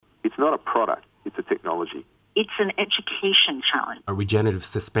not a product, it's a technology. It's an education challenge. A regenerative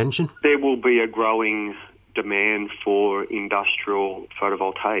suspension. There will be a growing demand for industrial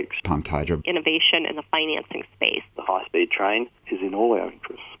photovoltaics. Pumped hydro. Innovation in the financing space. The high-speed train is in all our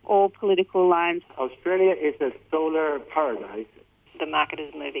interests. All political lines. Australia is a solar paradise. The market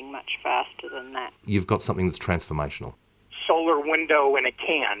is moving much faster than that. You've got something that's transformational. Solar window in a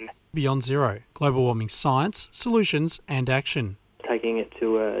can. Beyond Zero, global warming science, solutions and action. Taking it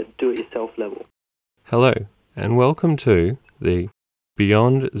to a do-it-yourself level. Hello, and welcome to the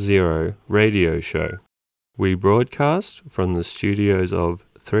Beyond Zero radio show. We broadcast from the studios of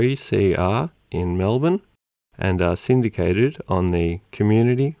 3CR in Melbourne and are syndicated on the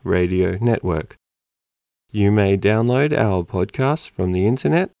Community Radio Network. You may download our podcast from the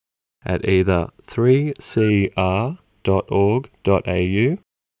internet at either 3cr.org.au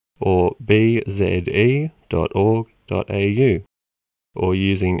or bze.org.au or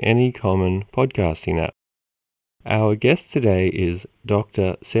using any common podcasting app. Our guest today is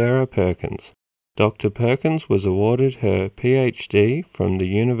Dr. Sarah Perkins. Dr. Perkins was awarded her PhD from the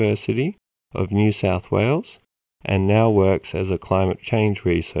University of New South Wales and now works as a climate change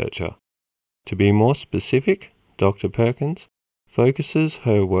researcher. To be more specific, Dr. Perkins focuses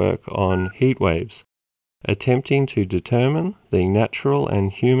her work on heat waves, attempting to determine the natural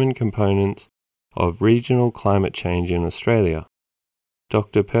and human components of regional climate change in Australia.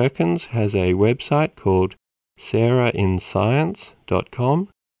 Dr. Perkins has a website called sarahInScience.com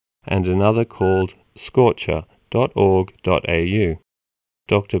and another called scorcher.org.au.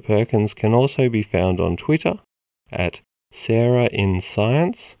 Dr. Perkins can also be found on Twitter at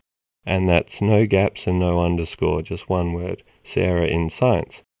SarahInScience, and that's no gaps and no underscore, just one word,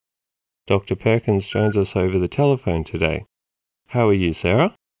 SarahInScience. Dr. Perkins joins us over the telephone today. How are you,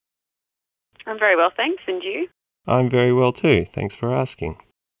 Sarah? I'm very well, thanks. And you? I'm very well too. Thanks for asking.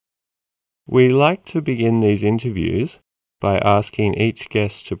 We like to begin these interviews by asking each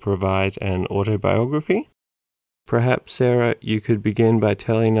guest to provide an autobiography. Perhaps, Sarah, you could begin by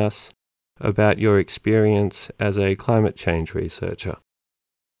telling us about your experience as a climate change researcher.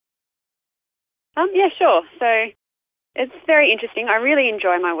 Yeah, sure. So it's very interesting. I really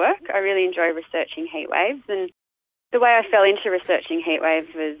enjoy my work. I really enjoy researching heat waves, and the way I fell into researching heat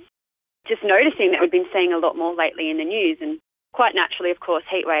waves was just noticing that we've been seeing a lot more lately in the news, and quite naturally, of course,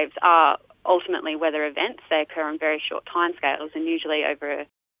 heat waves are ultimately weather events. They occur on very short timescales and usually over a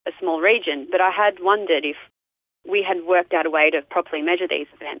small region. But I had wondered if we had worked out a way to properly measure these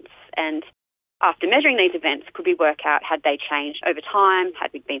events, and after measuring these events, could we work out had they changed over time?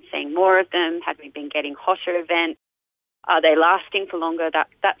 Had we been seeing more of them? Had we been getting hotter events? Are they lasting for longer?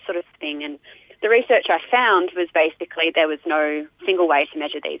 That sort of thing. And the research I found was basically there was no single way to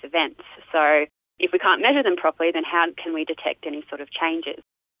measure these events. So if we can't measure them properly, then how can we detect any sort of changes?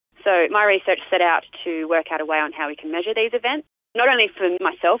 So my research set out to work out a way on how we can measure these events, not only for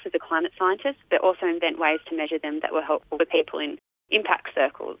myself as a climate scientist, but also invent ways to measure them that were helpful for people in impact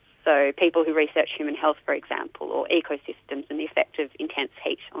circles. So people who research human health, for example, or ecosystems and the effect of intense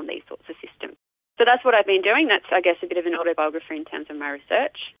heat on these sorts of systems. So that's what I've been doing. That's, I guess, a bit of an autobiography in terms of my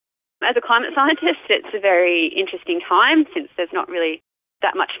research. As a climate scientist, it's a very interesting time since there's not really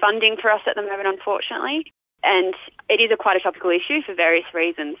that much funding for us at the moment, unfortunately. And it is quite a topical issue for various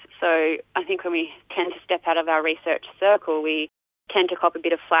reasons. So I think when we tend to step out of our research circle, we tend to cop a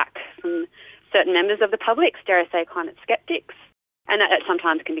bit of flack from certain members of the public, dare I say climate skeptics. And that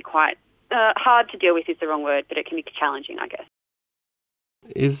sometimes can be quite hard to deal with is the wrong word, but it can be challenging, I guess.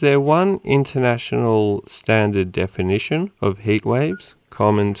 Is there one international standard definition of heat waves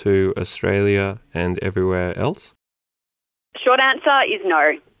common to Australia and everywhere else? Short answer is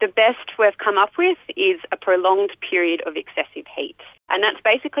no. The best we've come up with is a prolonged period of excessive heat. And that's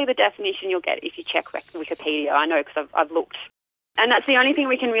basically the definition you'll get if you check Wikipedia. I know because I've looked. And that's the only thing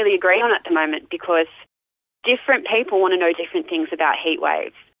we can really agree on at the moment because different people want to know different things about heat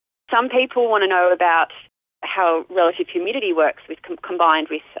waves. Some people want to know about how relative humidity works combined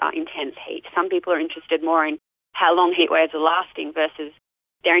with intense heat. Some people are interested more in how long heat waves are lasting versus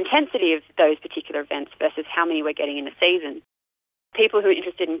their intensity of those particular events versus how many we're getting in a season. People who are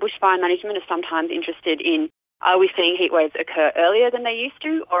interested in bushfire management are sometimes interested in, are we seeing heat waves occur earlier than they used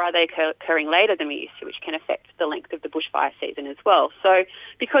to, or are they occurring later than we used to, which can affect the length of the bushfire season as well. So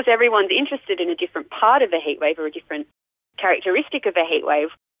because everyone's interested in a different part of a heat wave or a different characteristic of a heat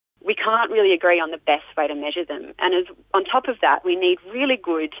wave, we can't really agree on the best way to measure them. And on top of that, we need really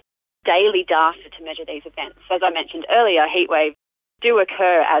good daily data to measure these events. As I mentioned earlier, heat waves do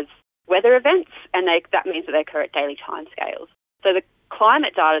occur as weather events, and that means that they occur at daily timescales. So the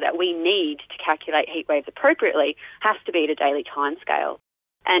climate data that we need to calculate heat waves appropriately has to be at a daily timescale.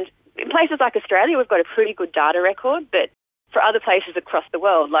 And places like Australia, we've got a pretty good data record, but for other places across the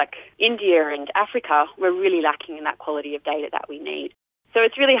world, like India and Africa, we're really lacking in that quality of data that we need. So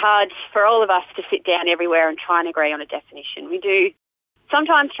it's really hard for all of us to sit down everywhere and try and agree on a definition. We do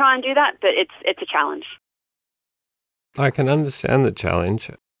sometimes try and do that, but it's a challenge. I can understand the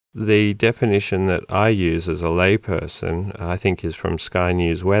challenge. The definition that I use as a layperson, I think, is from Sky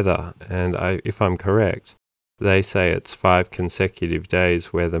News Weather, and if I'm correct, they say it's 5 consecutive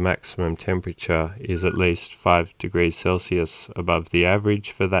days where the maximum temperature is at least 5 degrees Celsius above the average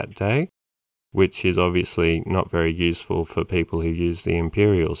for that day, which is obviously not very useful for people who use the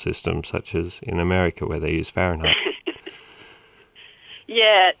imperial system, such as in America where they use Fahrenheit.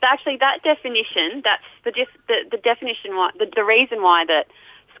 Yeah, actually that definition, that's the definition, the reason why that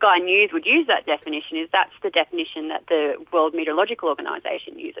Sky News would use that definition is that's the definition that the World Meteorological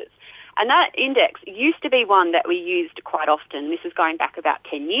Organization uses. And that index used to be one that we used quite often. This is going back about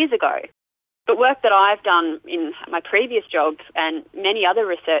 10 years ago. But work that I've done in my previous jobs and many other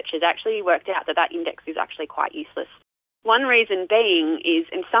researchers actually worked out that that index is actually quite useless. One reason being is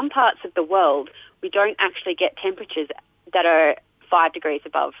in some parts of the world, we don't actually get temperatures that are 5 degrees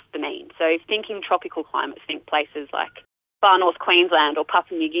above the mean. So thinking tropical climates, think places like far north Queensland or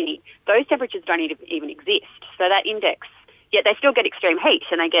Papua New Guinea, those temperatures don't even exist. So that index, yet they still get extreme heat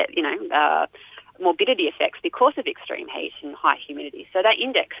and they get, morbidity effects because of extreme heat and high humidity. So that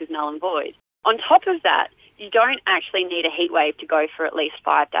index is null and void. On top of that, you don't actually need a heat wave to go for at least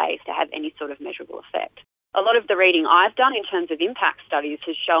 5 days to have any sort of measurable effect. A lot of the reading I've done in terms of impact studies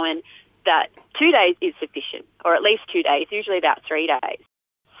has shown that 2 days is sufficient, or at least 2 days, usually about 3 days.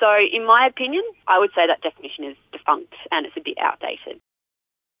 So in my opinion, I would say that definition is defunct and it's a bit outdated.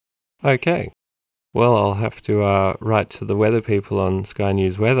 Okay. Well, I'll have to write to the weather people on Sky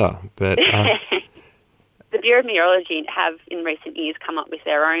News Weather, but... The Bureau of Meteorology have in recent years come up with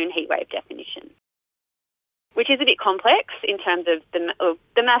their own heatwave definition, which is a bit complex in terms of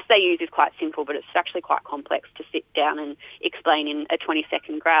the maths they use is quite simple, but it's actually quite complex to sit down and explain in a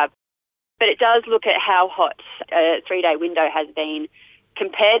 20-second grab. But it does look at how hot a 3-day window has been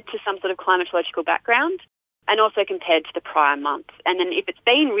compared to some sort of climatological background and also compared to the prior month. And then if it's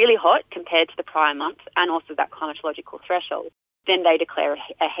been really hot compared to the prior month and also that climatological threshold, then they declare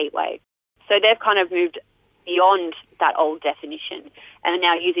a heat wave. So they've kind of moved beyond that old definition and are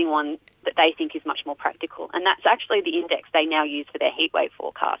now using one that they think is much more practical. And that's actually the index they now use for their heatwave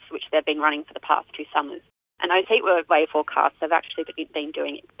forecasts, which they've been running for the past 2 summers. And those heatwave forecasts have actually been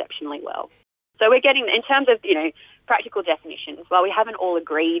doing exceptionally well. So we're getting, in terms of, practical definitions, while we haven't all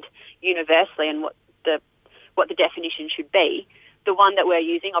agreed universally on what the definition should be, the one that we're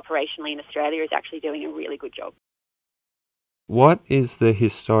using operationally in Australia is actually doing a really good job. What is the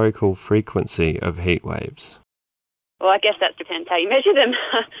historical frequency of heat waves? Well, I guess that depends how you measure them.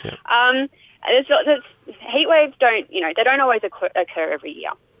 Yep. Heat waves they don't always occur every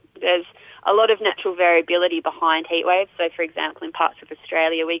year. There's a lot of natural variability behind heat waves. So, for example, in parts of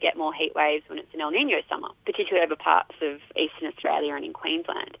Australia, we get more heat waves when it's an El Niño summer, particularly over parts of eastern Australia and in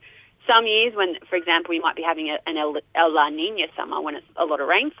Queensland. Some years when, for example, we might be having an El La Niña summer when it's a lot of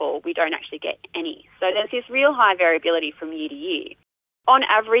rainfall, we don't actually get any. So there's this real high variability from year to year. On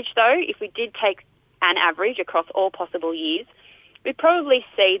average, though, if we did take an average across all possible years, we'd probably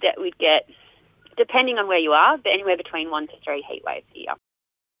see that we'd get, depending on where you are, anywhere between 1 to 3 heat waves a year.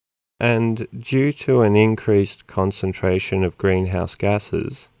 And due to an increased concentration of greenhouse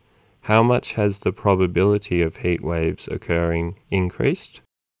gases, how much has the probability of heat waves occurring increased?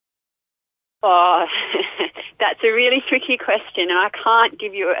 Oh, that's a really tricky question, and I can't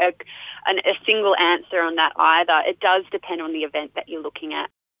give you a single answer on that either. It does depend on the event that you're looking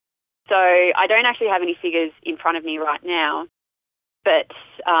at. So I don't actually have any figures in front of me right now, but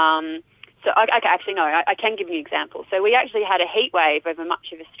I can give you an example. So we actually had a heat wave over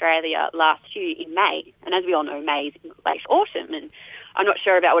much of Australia last year in May, and as we all know, May is late autumn, and I'm not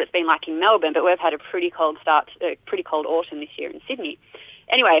sure about what it's been like in Melbourne, but we've had a pretty cold autumn this year in Sydney.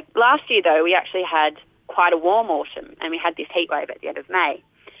 Anyway, last year, though, we actually had quite a warm autumn, and we had this heat wave at the end of May.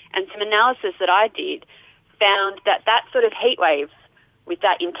 And some analysis that I did found that sort of heat wave with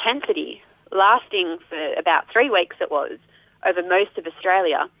that intensity lasting for about 3 weeks it was over most of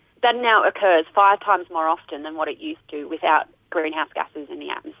Australia, that now occurs 5 times more often than what it used to without greenhouse gases in the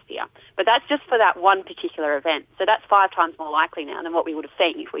atmosphere. But that's just for that one particular event. So that's 5 times more likely now than what we would have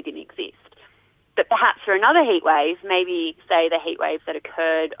seen if we didn't exist. But perhaps for another heat wave, maybe say the heat waves that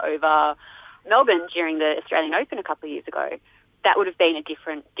occurred over Melbourne during the Australian Open a couple of years ago, that would have been a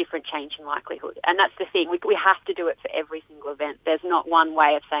different change in likelihood. And that's the thing, we have to do it for every single event. There's not one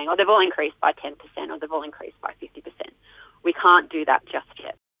way of saying, they've all increased by 10% or they've all increased by 50%. We can't do that just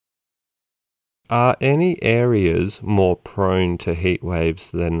yet. Are any areas more prone to heat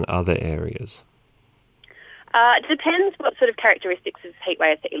waves than other areas? It depends what sort of characteristics of heat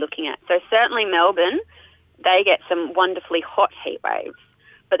waves that you're looking at. So certainly Melbourne, they get some wonderfully hot heat waves,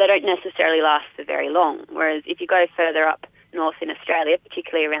 but they don't necessarily last for very long. Whereas if you go further up north in Australia,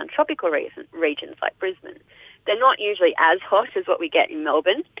 particularly around tropical regions like Brisbane, they're not usually as hot as what we get in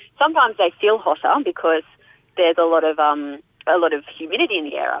Melbourne. Sometimes they feel hotter because there's a lot of humidity in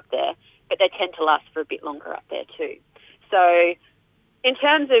the air up there, but they tend to last for a bit longer up there too. So in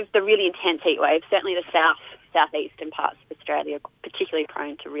terms of the really intense heat waves, certainly the southeastern parts of Australia are particularly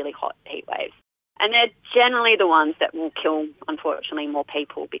prone to really hot heat waves. And they're generally the ones that will kill, unfortunately, more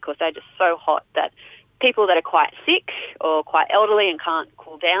people because they're just so hot that people that are quite sick or quite elderly and can't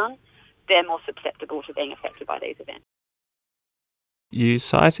cool down, they're more susceptible to being affected by these events. You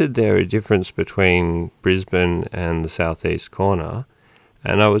cited there a difference between Brisbane and the southeast corner,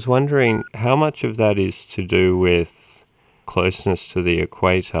 and I was wondering how much of that is to do with closeness to the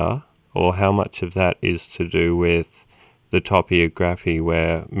equator, or how much of that is to do with the topography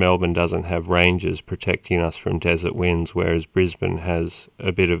where Melbourne doesn't have ranges protecting us from desert winds, whereas Brisbane has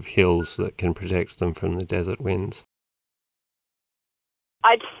a bit of hills that can protect them from the desert winds?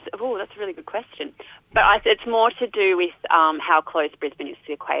 That's a really good question. But it's more to do with how close Brisbane is to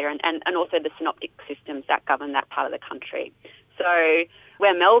the equator and also the synoptic systems that govern that part of the country. So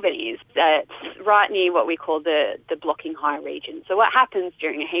where Melbourne is, it's right near what we call the blocking high region. So what happens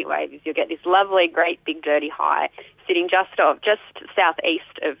during a heat wave is you'll get this lovely, great, big, dirty high sitting just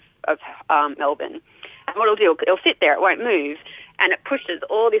southeast of Melbourne. And what it'll do, it'll sit there, it won't move, and it pushes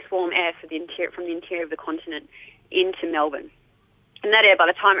all this warm air from the interior of the continent into Melbourne. And that air, by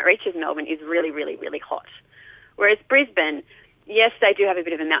the time it reaches Melbourne, is really, really, really hot. Whereas Brisbane, yes, they do have a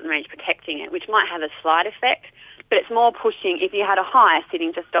bit of a mountain range protecting it, which might have a slight effect, but it's more pushing. If you had a high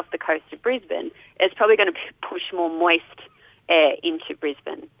sitting just off the coast of Brisbane, it's probably going to push more moist air into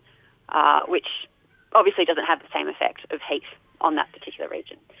Brisbane, which obviously doesn't have the same effect of heat on that particular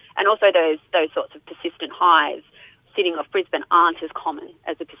region. And also those sorts of persistent highs sitting off Brisbane aren't as common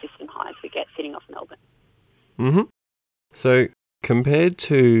as the persistent highs we get sitting off Melbourne. Mm-hmm. So compared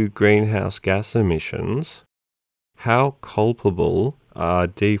to greenhouse gas emissions, how culpable are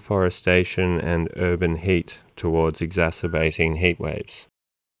deforestation and urban heat towards exacerbating heat waves?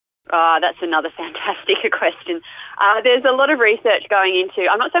 That's another fantastic question. There's a lot of research going into,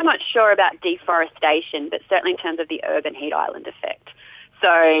 I'm not so much sure about deforestation, but certainly in terms of the urban heat island effect.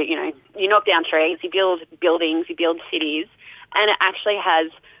 So, you knock down trees, you build buildings, you build cities, and it actually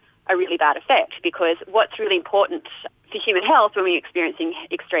has a really bad effect because what's really important for human health when we're experiencing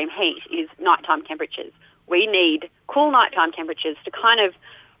extreme heat is nighttime temperatures. We need cool nighttime temperatures to kind of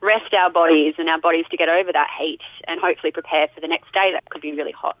rest our bodies and our bodies to get over that heat and hopefully prepare for the next day that could be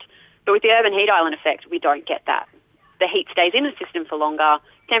really hot. But with the urban heat island effect, we don't get that. The heat stays in the system for longer,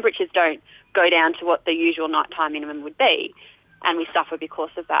 temperatures don't go down to what the usual nighttime minimum would be, and we suffer because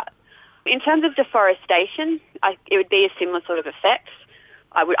of that. In terms of deforestation, it would be a similar sort of effect,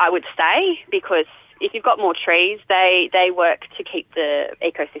 I would say, because if you've got more trees, they work to keep the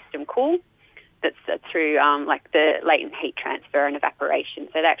ecosystem cool. That's through like the latent heat transfer and evaporation.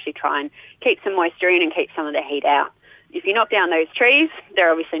 So they actually try and keep some moisture in and keep some of the heat out. If you knock down those trees, they're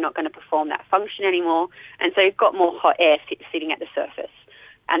obviously not going to perform that function anymore, and so you've got more hot air sitting at the surface,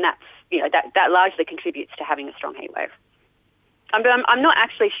 and that's that largely contributes to having a strong heat wave. But I'm not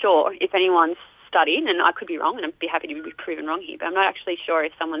actually sure if anyone's studied, and I could be wrong, and I'd be happy to be proven wrong here, but I'm not actually sure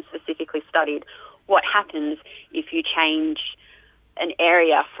if someone specifically studied what happens if you change an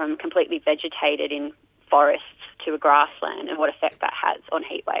area from completely vegetated in forests to a grassland and what effect that has on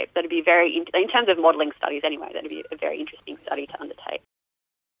heat waves. That'd be in terms of modelling studies anyway, that'd be a very interesting study to undertake.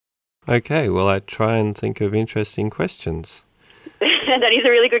 Okay, well, I try and think of interesting questions. That is a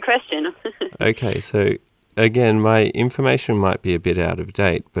really good question. Okay, so again, my information might be a bit out of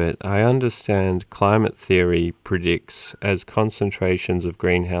date, but I understand climate theory predicts as concentrations of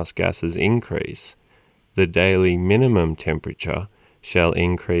greenhouse gases increase, the daily minimum temperature shall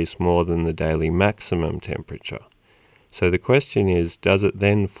increase more than the daily maximum temperature. So the question is, does it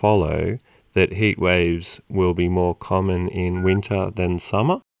then follow that heat waves will be more common in winter than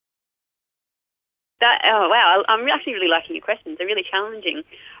summer? Wow, I'm actually really liking your questions. They're really challenging.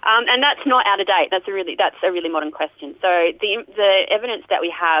 And that's not out of date. That's a really modern question. So the evidence that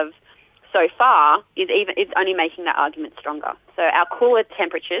we have so far is only making that argument stronger. So our cooler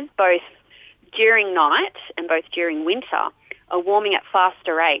temperatures, both during night and both during winter, are warming at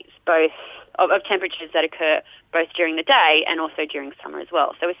faster rates, both of temperatures that occur both during the day and also during summer as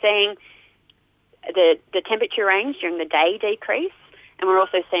well. So we're seeing the temperature range during the day decrease, And we're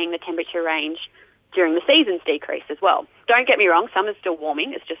also seeing the temperature range during the seasons decrease as well. Don't get me wrong, summer's still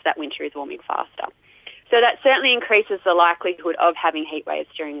warming, it's just that winter is warming faster. So that certainly increases the likelihood of having heat waves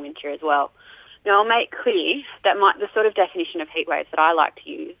during winter as well. Now, I'll make clear that the sort of definition of heat waves that I like to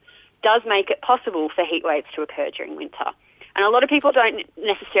use does make it possible for heat waves to occur during winter. And a lot of people don't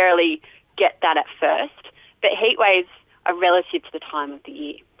necessarily get that at first, but heat waves are relative to the time of the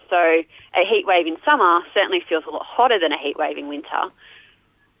year. So a heat wave in summer certainly feels a lot hotter than a heat wave in winter.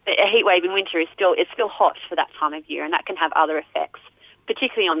 A heat wave in winter is still hot for that time of year, and that can have other effects,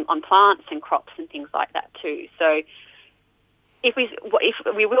 particularly on plants and crops and things like that too. So if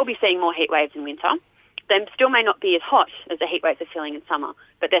we will be seeing more heat waves in winter, they still may not be as hot as the heat waves are feeling in summer,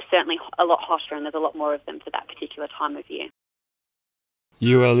 but they're certainly a lot hotter, and there's a lot more of them for that particular time of year.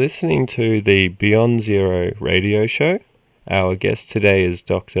 You are listening to the Beyond Zero radio show. Our guest today is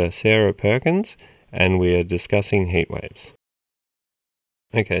Dr. Sarah Perkins, and we are discussing heat waves.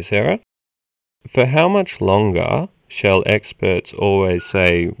 Okay, Sarah, for how much longer shall experts always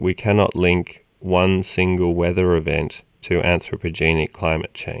say we cannot link one single weather event to anthropogenic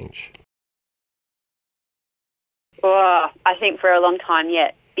climate change? Oh, I think for a long time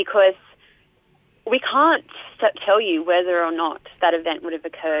yet, because we can't tell you whether or not that event would have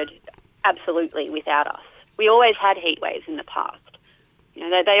occurred absolutely without us. We always had heat waves in the past. You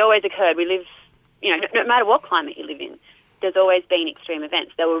know, they always occurred. We live, no matter what climate you live in, there's always been extreme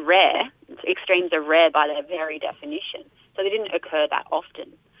events. They were rare. Extremes are rare by their very definition. So they didn't occur that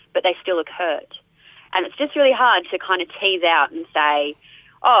often, but they still occurred. And it's just really hard to kind of tease out and say,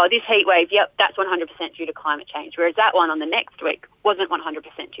 oh, this heat wave, yep, that's 100% due to climate change, whereas that one on the next week wasn't 100%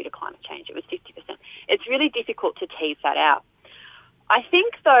 due to climate change. It was 50%. It's really difficult to tease that out. I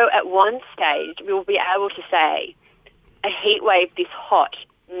think, though, at one stage we will be able to say a heat wave this hot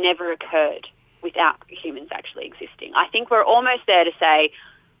never occurred without humans actually existing. I think we're almost there to say,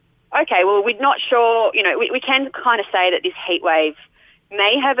 okay, well, we're not sure, we can kind of say that this heat wave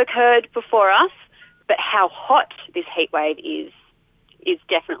may have occurred before us, but how hot this heat wave is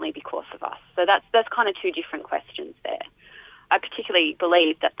definitely because of us. So that's kind of two different questions there. I particularly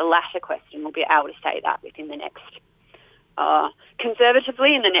believe that the latter question will be able to say that within the next,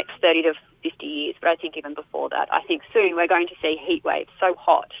 conservatively in the next 30 to 50 years, but I think even before that. I think soon we're going to see heat waves so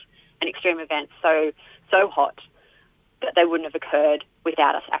hot and extreme events so hot that they wouldn't have occurred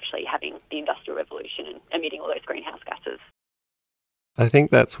without us actually having the Industrial Revolution and emitting all those greenhouse gases. I think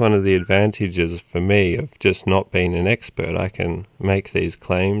that's one of the advantages for me of just not being an expert. I can make these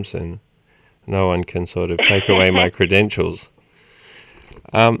claims and no one can sort of take away my credentials.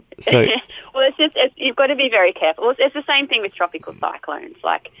 Well, you've got to be very careful. It's the same thing with tropical cyclones.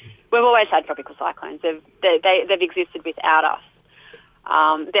 Like, we've always had tropical cyclones. They've existed without us.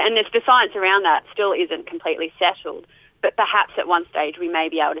 And the science around that still isn't completely settled. But perhaps at one stage we may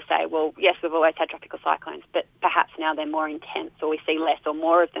be able to say, well, yes, we've always had tropical cyclones, but perhaps now they're more intense, or we see less or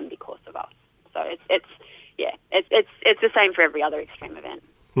more of them because of us. So it's the same for every other extreme event.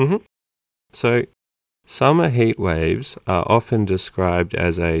 Mm-hmm. So summer heat waves are often described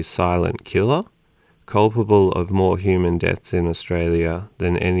as a silent killer, culpable of more human deaths in Australia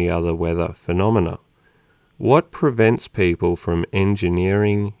than any other weather phenomena. What prevents people from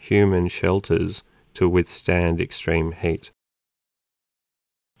engineering human shelters to withstand extreme heat?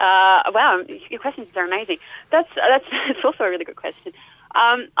 Wow, your questions are amazing. That's also a really good question.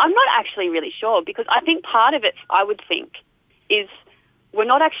 I'm not actually really sure, because I think part of it, I would think, is we're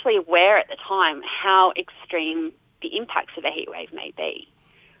not actually aware at the time how extreme the impacts of a heat wave may be.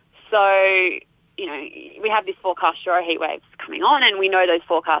 So, we have this forecast for heat waves coming on, and we know those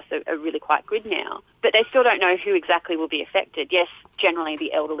forecasts are really quite good now, but they still don't know who exactly will be affected. Yes, generally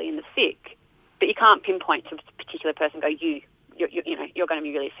the elderly and the sick, but you can't pinpoint to a particular person and go, you're going to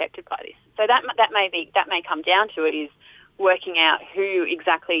be really affected by this. So that may come down to it is working out who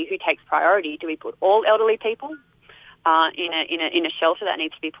takes priority. Do we put all elderly people in a shelter that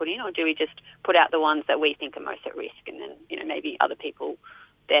needs to be put in, or do we just put out the ones that we think are most at risk, and then maybe other people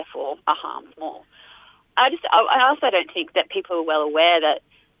therefore are harmed more? I also don't think that people are well aware that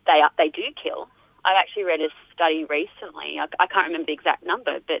they do kill. I actually read a study recently. I can't remember the exact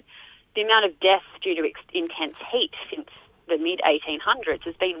number, but the amount of deaths due to intense heat since the mid-1800s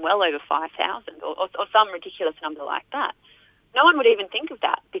has been well over 5,000 or some ridiculous number like that. No one would even think of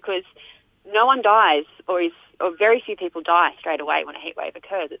that, because no one dies or very few people die straight away when a heat wave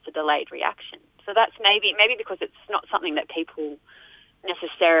occurs. It's a delayed reaction. So that's maybe because it's not something that people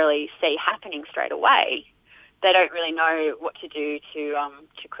necessarily see happening straight away. They don't really know what to do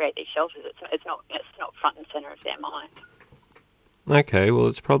to create these shelters. It's not front and center of their mind. Okay, well,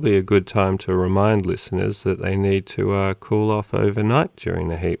 it's probably a good time to remind listeners that they need to cool off overnight during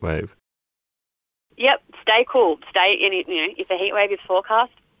the heat wave. Yep, stay cool. Stay in. If a heat wave is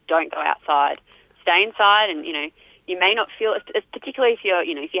forecast, don't go outside. Stay inside, and you may not feel, particularly if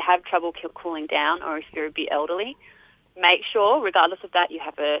if you have trouble cooling down, or if you're a bit elderly. Make sure, regardless of that, you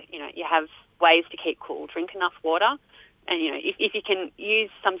have ways to keep cool. Drink enough water, and if you can use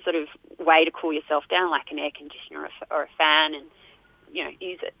some sort of way to cool yourself down, like an air conditioner or a fan, and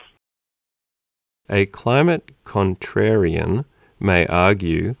use it. A climate contrarian may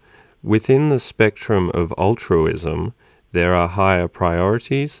argue, within the spectrum of altruism, there are higher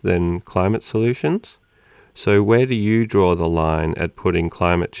priorities than climate solutions. So where do you draw the line at putting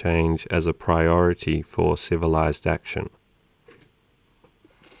climate change as a priority for civilized action?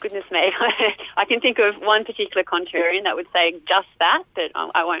 Goodness me. I can think of one particular contrarian that would say just that, but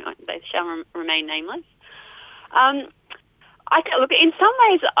I won't. They shall remain nameless. Look, in some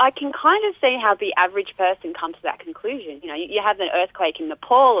ways, I can kind of see how the average person comes to that conclusion. You have the earthquake in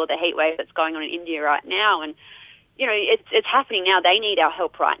Nepal or the heat wave that's going on in India right now, and it's happening now. They need our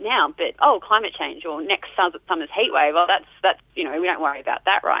help right now. But climate change or next summer's heat wave. Well, that's we don't worry about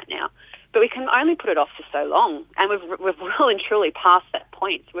that right now. But we can only put it off for so long, and we've well and truly passed that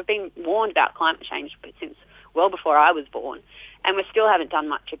point. We've been warned about climate change since well before I was born, and we still haven't done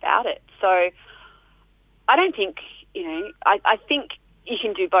much about it. So I don't think I think you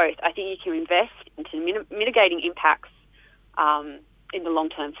can do both. I think you can invest into mitigating impacts in the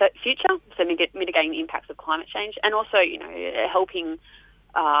long-term future, so mitigating the impacts of climate change, and also, helping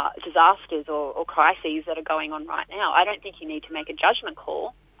disasters or crises that are going on right now. I don't think you need to make a judgment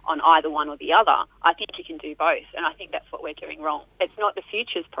call on either one or the other. I think you can do both, and I think that's what we're doing wrong. It's not the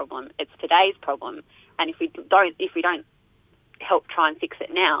future's problem; it's today's problem. And if we don't help try and fix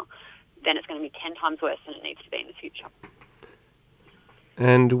it now, then it's going to be 10 times worse than it needs to be in the future.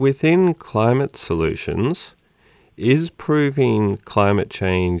 And within climate solutions, is proving climate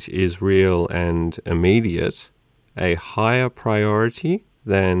change is real and immediate a higher priority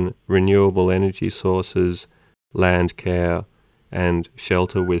than renewable energy sources, land care, and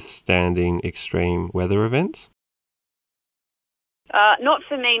shelter withstanding extreme weather events? Not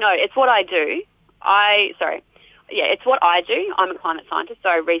for me, no. It's what I do. It's what I do. I'm a climate scientist, so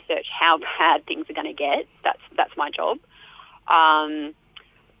I research how bad things are going to get. That's my job.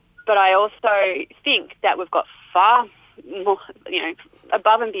 But I also think that we've got far more,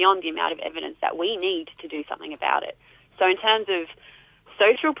 above and beyond the amount of evidence that we need to do something about it. So in terms of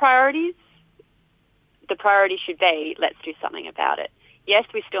social priorities, the priority should be, let's do something about it. Yes,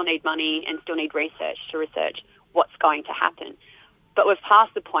 we still need money and still need research to research what's going to happen. But we've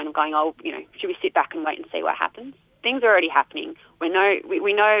passed the point of going, should we sit back and wait and see what happens? Things are already happening. We know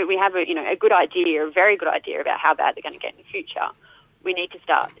we have a good idea, a very good idea about how bad they're going to get in the future. We need to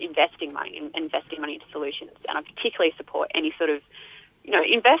start investing money into solutions. And I particularly support any sort of,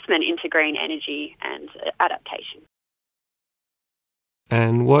 investment into green energy and adaptation.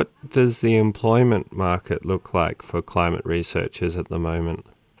 And what does the employment market look like for climate researchers at the moment?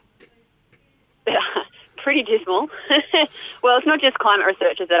 Pretty dismal. Well, it's not just climate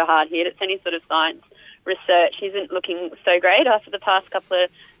researchers that are hard hit. It's any sort of science research isn't looking so great after the past couple of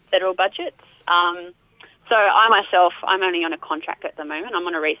federal budgets. So I myself, I'm only on a contract at the moment. I'm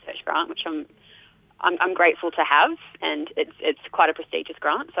on a research grant, which I'm grateful to have, and it's quite a prestigious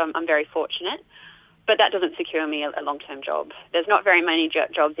grant, so I'm very fortunate. But that doesn't secure me a long-term job. There's not very many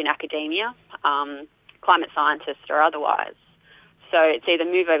jobs in academia, climate scientists or otherwise. So it's either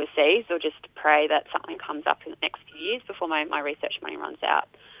move overseas or just pray that something comes up in the next few years before my research money runs out.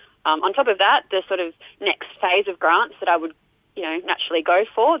 On top of that, the sort of next phase of grants that I would, naturally go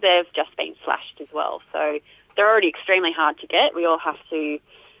for, they've just been slashed as well. So they're already extremely hard to get. We all have to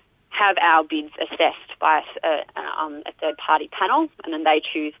have our bids assessed by a third-party panel, and then they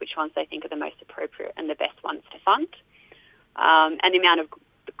choose which ones they think are the most appropriate and the best ones to fund. And the amount of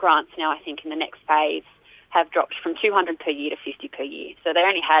grants now, I think, in the next phase have dropped from 200 per year to 50 per year. So they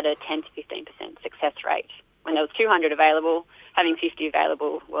only had a 10 to 15% success rate. When there was 200 available, having 50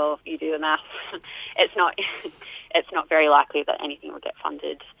 available, well, you do the math. It's not very likely that anything will get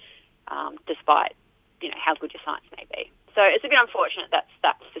funded, despite how good your science may be. So it's a bit unfortunate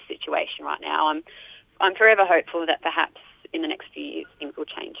that's the situation right now. I'm forever hopeful that perhaps in the next few years things will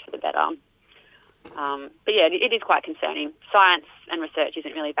change for the better. But yeah, it is quite concerning. Science and research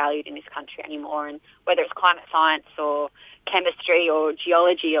isn't really valued in this country anymore, and whether it's climate science or chemistry or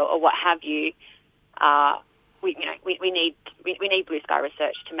geology or what have you, we need blue sky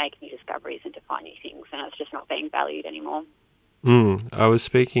research to make new discoveries and to find new things, and it's just not being valued anymore. I was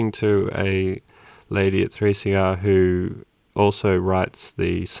speaking to a lady at 3CR who also writes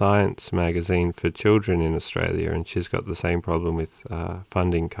the science magazine for children in Australia, and she's got the same problem with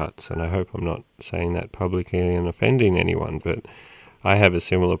funding cuts. And I hope I'm not saying that publicly and offending anyone, but I have a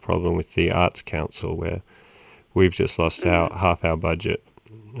similar problem with the Arts Council, where we've just lost half our budget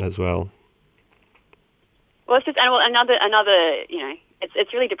as well. Well, it's just another.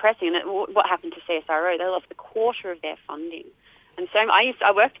 It's really depressing. And what happened to CSIRO? They lost a quarter of their funding, and so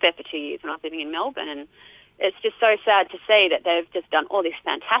I worked there for 2 years when I was living in Melbourne, and it's just so sad to see that they've just done all this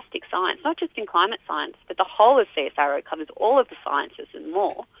fantastic science, not just in climate science, but the whole of CSIRO covers all of the sciences and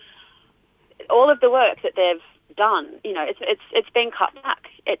more. All of the work that they've done, it's been cut back.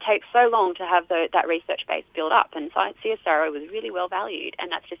 It takes so long to have that research base built up, and CSIRO was really well valued,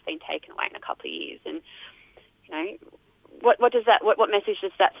 and that's just been taken away in a couple of years. And what message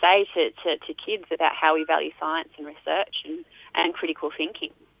does that say to kids about how we value science and research and critical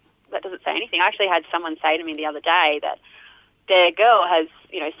thinking? That doesn't say anything. I actually had someone say to me the other day that their girl has,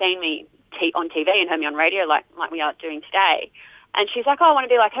 seen me on TV and heard me on radio like we are doing today, and she's like, "Oh, I want to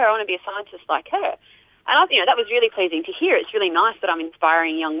be like her. I want to be a scientist like her." And that was really pleasing to hear. It's really nice that I'm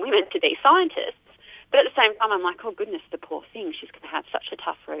inspiring young women to be scientists. But at the same time, I'm like, oh goodness, the poor thing. She's going to have such a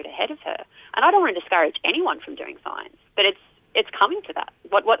tough road ahead of her. And I don't want to discourage anyone from doing science, but it's coming to that.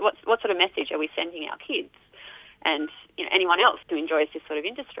 What sort of message are we sending our kids and anyone else who enjoys this sort of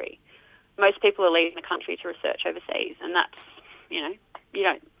industry? Most people are leaving the country to research overseas, and that's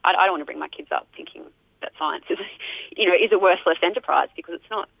I don't want to bring my kids up thinking that science is a worthless enterprise, because it's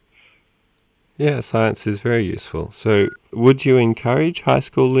not. Yeah, science is very useful. So would you encourage high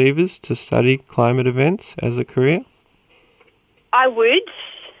school leavers to study climate events as a career? I would.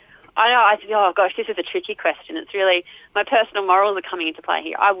 Oh gosh, this is a tricky question. It's really, my personal morals are coming into play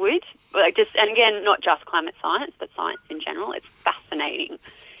here. I would, and again, not just climate science, but science in general. It's fascinating.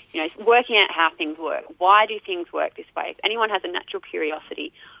 Working out how things work. Why do things work this way? If anyone has a natural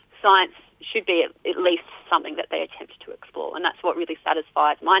curiosity, science should be at least something that they attempt to explore, and that's what really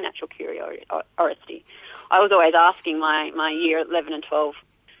satisfies my natural curiosity. I was always asking my year 11 and 12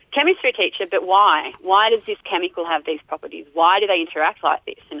 chemistry teacher, but why? Why does this chemical have these properties? Why do they interact like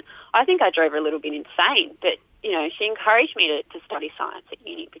this? And I think I drove her a little bit insane, but she encouraged me to study science at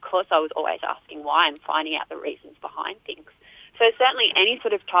uni because I was always asking why and finding out the reasons behind things. So certainly any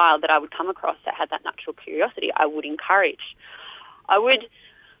sort of child that I would come across that had that natural curiosity, I would encourage. I would,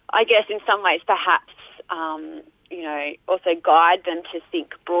 I guess, in some ways, perhaps, also guide them to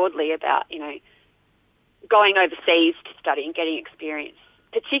think broadly about, going overseas to study and getting experience,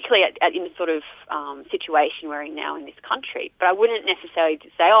 particularly in the sort of situation we're in now in this country. But I wouldn't necessarily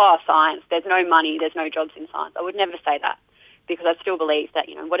say, science, there's no money, there's no jobs in science. I would never say that, because I still believe that,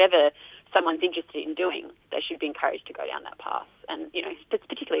 whatever someone's interested in doing, they should be encouraged to go down that path. And,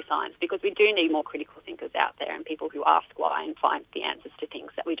 particularly science, because we do need more critical thinkers out there and people who ask why and find the answers to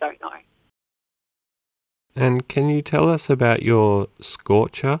things that we don't know. And can you tell us about your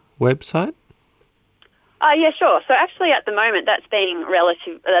Scorcher website? Yeah, sure. So actually, at the moment, that's being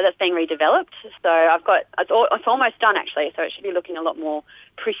redeveloped. So it's almost done actually. So it should be looking a lot more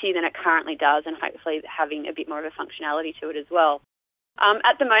pretty than it currently does, and hopefully having a bit more of a functionality to it as well.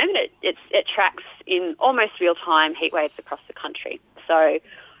 At the moment, it tracks in almost real time heat waves across the country. So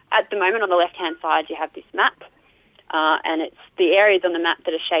at the moment, on the left-hand side, you have this map, and it's the areas on the map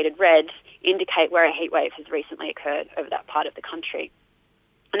that are shaded red indicate where a heat wave has recently occurred over that part of the country.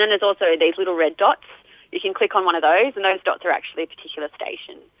 And then there's also these little red dots. You can click on one of those, and those dots are actually a particular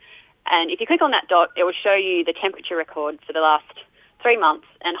station. And if you click on that dot, it will show you the temperature record for the last 3 months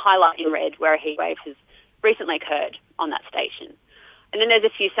and highlight in red where a heat wave has recently occurred on that station. And then there's a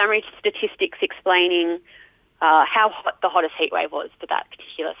few summary statistics explaining how hot the hottest heat wave was for that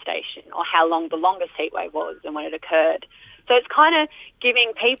particular station, or how long the longest heat wave was and when it occurred. So it's kind of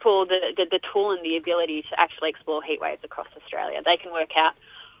giving people the tool and the ability to actually explore heat waves across Australia. They can work out,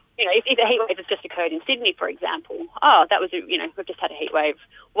 if a heat wave has just occurred in Sydney, for example, that was, we've just had a heat wave.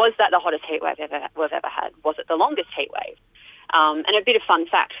 Was that the hottest heat wave we've ever had? Was it the longest heat wave? And a bit of fun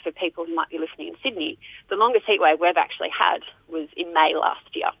fact for people who might be listening in Sydney, the longest heat wave we've actually had was in May last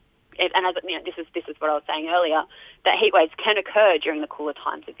year. And as this is what I was saying earlier, that heat waves can occur during the cooler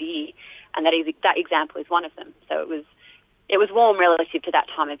times of the year, and that example is one of them. So it was warm relative to that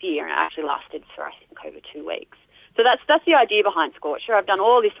time of year, and it actually lasted for, I think, over 2 weeks. So that's the idea behind Scorcher. I've done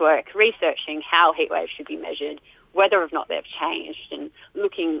all this work researching how heat waves should be measured, whether or not they've changed, and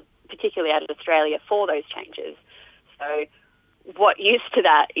looking particularly at Australia for those changes. So what use to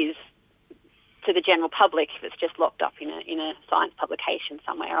that is to the general public if it's just locked up in a science publication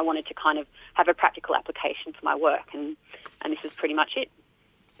somewhere. I wanted to kind of have a practical application for my work, and this is pretty much it.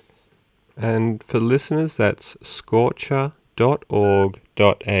 And for listeners, that's Scorcher.com.au.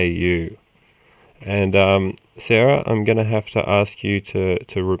 And Sarah, I'm going to have to ask you to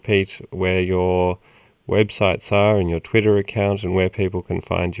repeat where your websites are and your Twitter account and where people can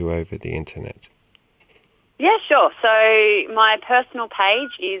find you over the internet. Yeah, sure. So my personal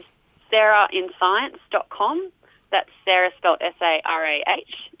page is sarahinscience.com. That's Sarah spelled Sarah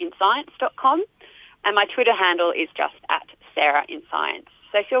in science.com. And my Twitter handle is just @SarahInScience.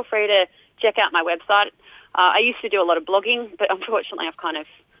 So feel free to check out my website. I used to do a lot of blogging, but unfortunately I've kind of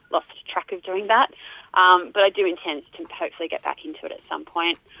lost track of doing that. But I do intend to hopefully get back into it at some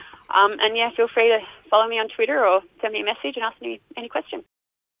point. And yeah, feel free to follow me on Twitter or send me a message and ask me any question.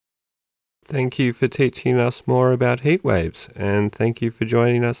 Thank you for teaching us more about heat waves, and thank you for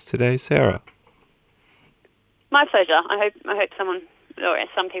joining us today, Sarah. My pleasure. I hope someone or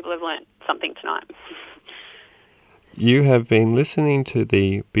some people have learnt something tonight. You have been listening to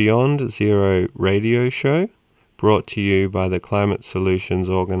the Beyond Zero radio show, brought to you by the climate solutions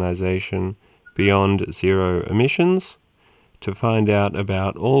organisation Beyond Zero Emissions. To find out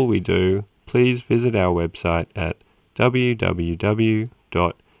about all we do, please visit our website at www.bze.org.au.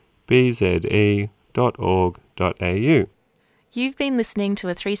 You've been listening to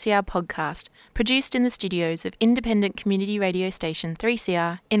a 3CR podcast produced in the studios of independent community radio station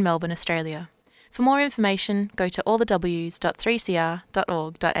 3CR in Melbourne, Australia. For more information, go to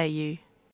allthews.3cr.org.au.